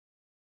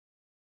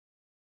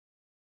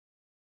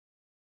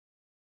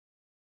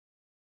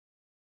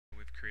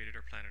we've created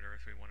our planet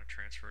Earth. We want to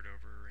transfer it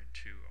over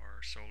into our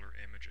solar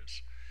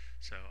images.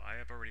 So I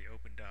have already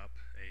opened up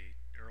a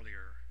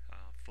earlier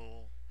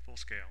full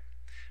scale.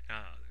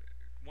 Now,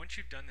 once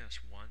you've done this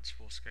once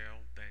full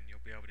scale, then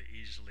you'll be able to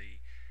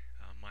easily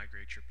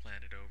migrate your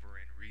planet over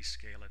and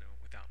rescale it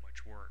without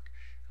much work,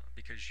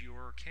 because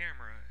your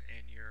camera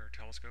and your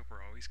telescope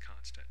are always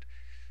constant.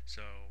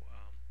 So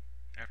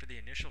after the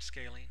initial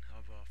scaling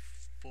of a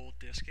full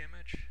disk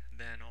image,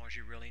 then all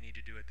you really need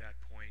to do at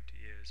that point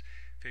is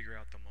figure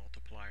out the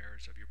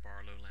multipliers of your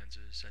Barlow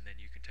lenses, and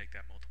then you can take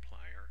that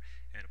multiplier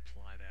and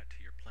apply that to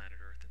your planet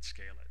Earth and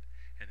scale it,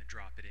 and then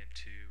drop it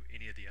into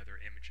any of the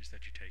other images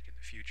that you take in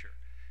the future.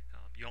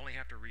 You only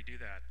have to redo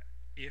that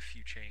if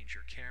you change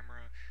your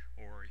camera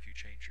or if you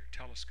change your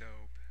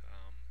telescope.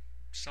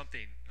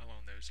 Something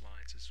along those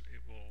lines,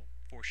 it will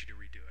force you to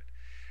redo it.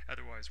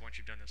 Otherwise,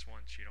 once you've done this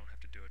once, you don't have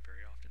to do it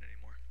very often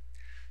anymore.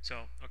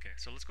 So, okay,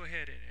 so let's go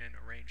ahead and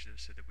arrange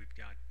this so that we've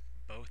got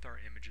both our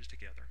images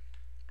together.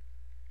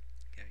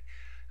 Okay.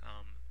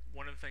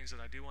 One of the things that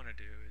I do want to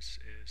do is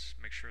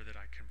make sure that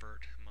I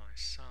convert my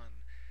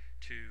sun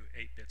to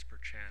 8 bits per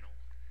channel.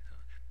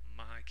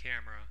 My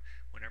camera,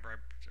 whenever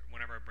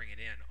I bring it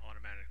in, it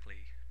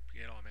automatically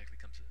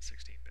comes in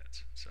 16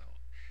 bits. So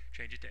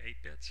change it to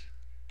 8 bits.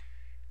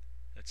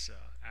 Let's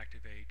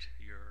activate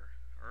your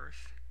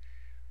Earth.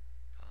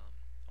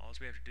 All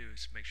we have to do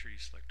is make sure you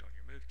select on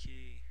your move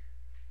key,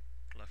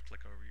 left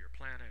click over your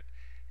planet,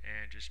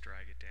 and just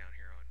drag it down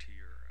here onto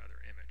your other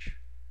image.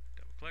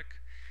 Double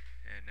click,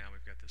 and now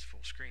we've got this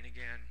full screen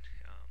again.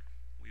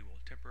 We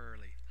will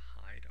temporarily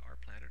hide our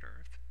planet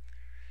Earth.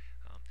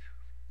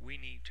 We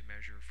need to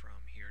measure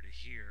from here to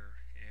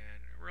here,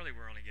 and really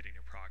we're only getting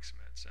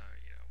approximates.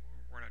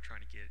 We're not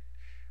trying to get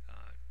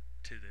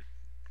to the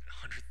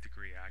 100th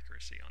degree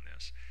accuracy on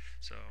this.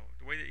 So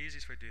the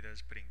easiest way to do that is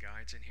putting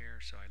guides in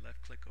here. So I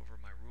left click over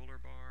my ruler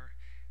bar,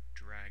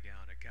 drag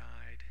out a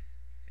guide,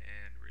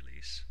 and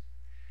release.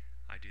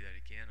 I do that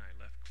again. I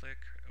left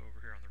click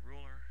over here on the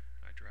ruler,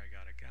 I drag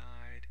out a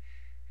guide,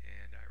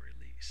 and I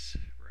release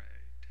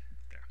right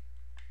there.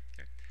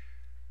 Okay.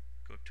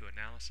 Go up to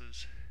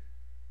analysis,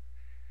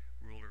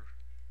 ruler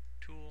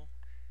tool,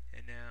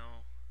 and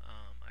now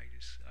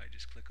I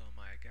just click on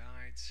my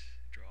guides,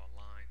 draw a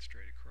line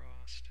straight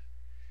across,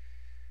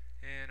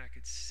 and I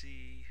could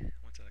see,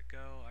 once I let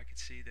go, I could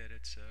see that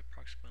it's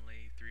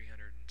approximately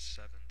 307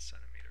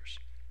 centimeters.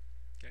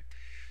 Okay,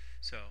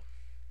 so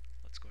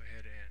let's go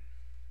ahead and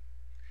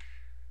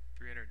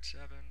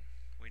 307.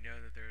 We know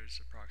that there's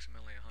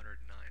approximately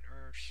 109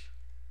 Earths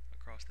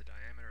across the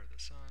diameter of the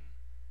Sun.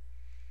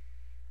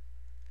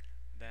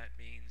 That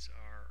means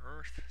our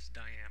Earth's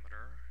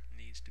diameter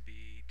needs to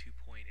be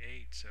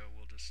 2.8, so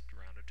we'll just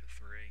round it to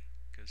 3,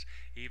 because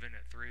even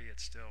at 3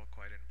 it's still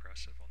quite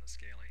impressive on the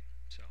scaling.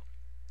 So,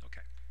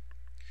 okay.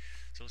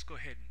 So let's go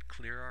ahead and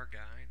clear our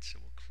guides. So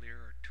we'll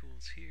clear our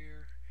tools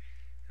here,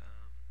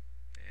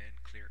 and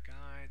clear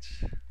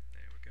guides.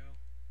 There we go.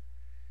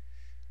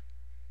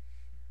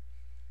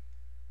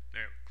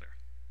 There we go, clear.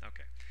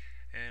 Okay.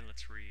 And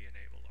let's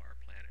re-enable our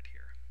planet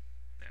here.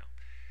 Now,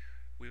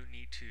 we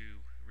need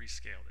to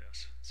rescale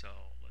this.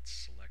 So let's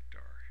select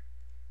our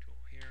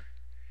tool here.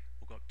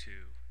 We'll go up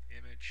to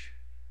Image,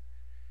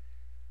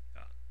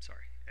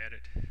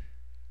 Edit,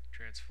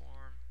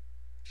 Transform,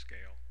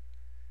 Scale.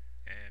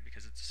 And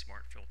because it's a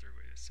smart filter,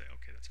 we just say,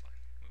 okay, that's fine.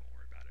 We won't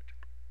worry about it.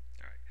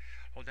 Alright,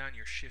 hold down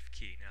your Shift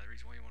key. Now the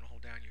reason why you want to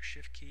hold down your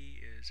Shift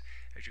key is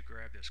as you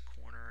grab this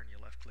corner and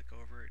you left click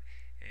over it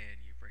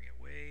and you bring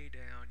it way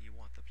down, you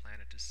want the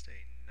planet to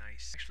stay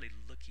nice. Actually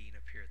looking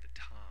up here at the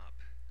top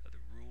of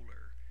the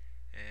ruler,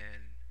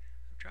 and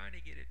I'm trying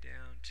to get it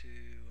down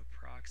to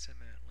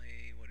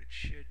approximately what it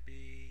should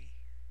be.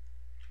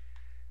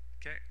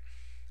 Okay,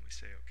 we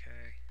say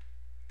okay.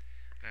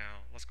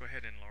 Now let's go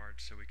ahead and enlarge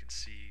so we can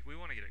see. We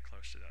want to get it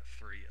close to that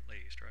 3 at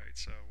least, right?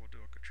 So we'll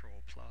do a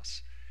Control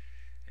plus,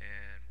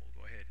 and we'll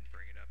go ahead and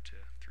bring it up to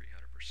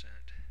 300%.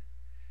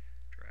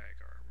 Drag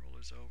our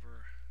rulers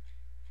over.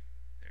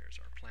 There's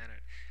our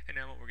planet. And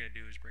now what we're going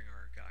to do is bring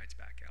our guides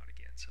back out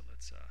again. So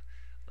let's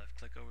left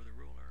click over the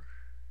ruler,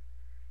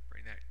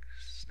 bring that,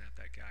 snap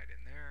that guide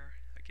in there.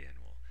 Again,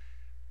 we'll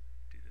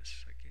do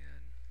this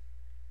again.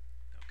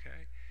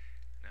 Okay.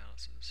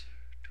 Analysis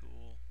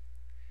tool,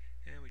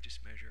 and we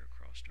just measure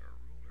across our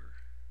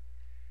ruler,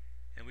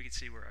 and we can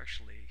see we're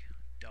actually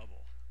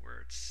double.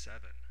 We're at 7,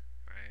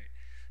 right?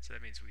 So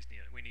that means we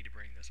need to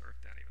bring this Earth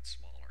down even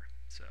smaller.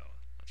 So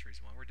that's the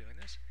reason why we're doing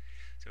this.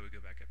 So we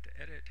go back up to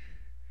Edit,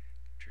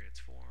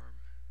 Transform,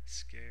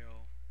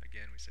 Scale.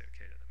 Again, we say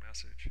okay to the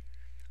message.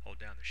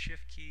 Hold down the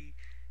Shift key,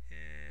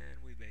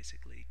 and we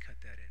basically cut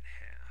that in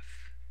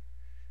half.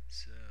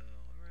 So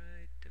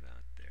right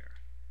about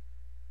there.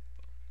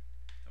 Boom.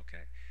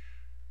 Okay.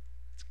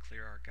 Let's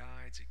clear our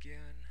guides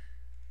again.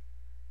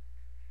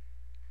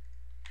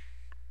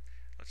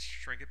 Let's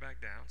shrink it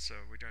back down.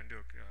 So we're going to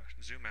do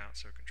a zoom out,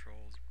 so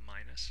Control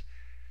minus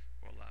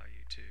will allow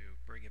you to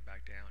bring it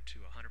back down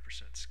to 100%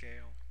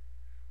 scale.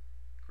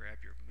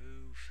 Grab your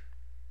move,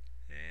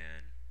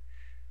 and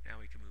now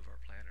we can move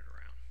our planet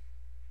around.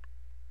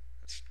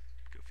 Let's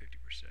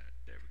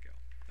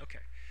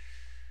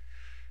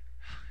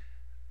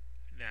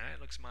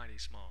looks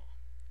mighty small.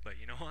 But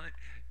you know what?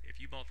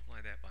 If you multiply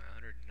that by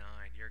 109,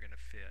 you're going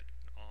to fit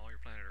all your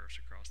planet Earths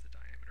across the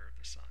diameter of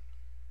the sun.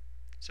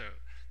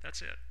 So that's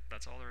it.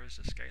 That's all there is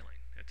to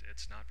scaling.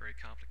 It's not very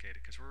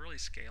complicated because we're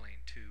really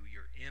scaling to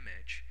your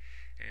image,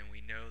 and we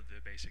know the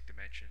basic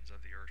dimensions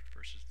of the Earth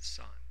versus the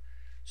sun.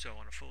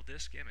 So on a full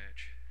disk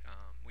image,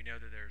 we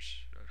know that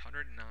there's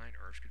 109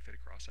 Earths could fit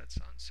across that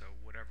sun. So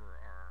whatever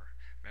our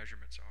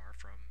measurements are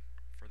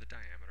for the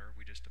diameter,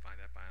 we just divide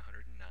that by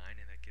 109,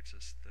 and that gives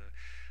us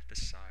the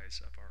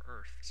size of our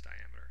Earth's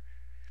diameter.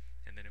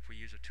 And then if we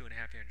use a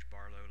 2.5-inch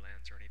Barlow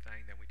lens or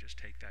anything, then we just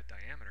take that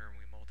diameter and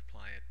we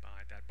multiply it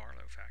by that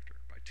Barlow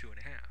factor, by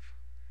 2.5.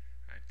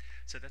 Right?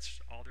 So that's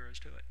all there is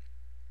to it.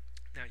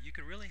 Now you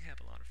can really have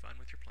a lot of fun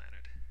with your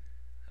planet.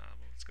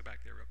 Well, let's go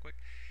back there real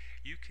quick.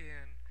 You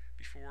can,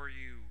 before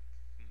you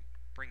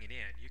bring it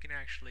in, you can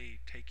actually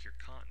take your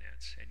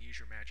continents and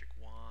use your magic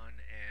wand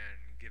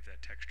and give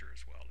that texture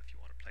as well if you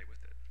want to play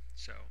with it.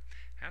 So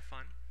have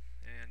fun,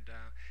 and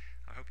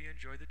I hope you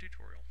enjoyed the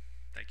tutorial.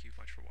 Thank you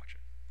much for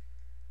watching.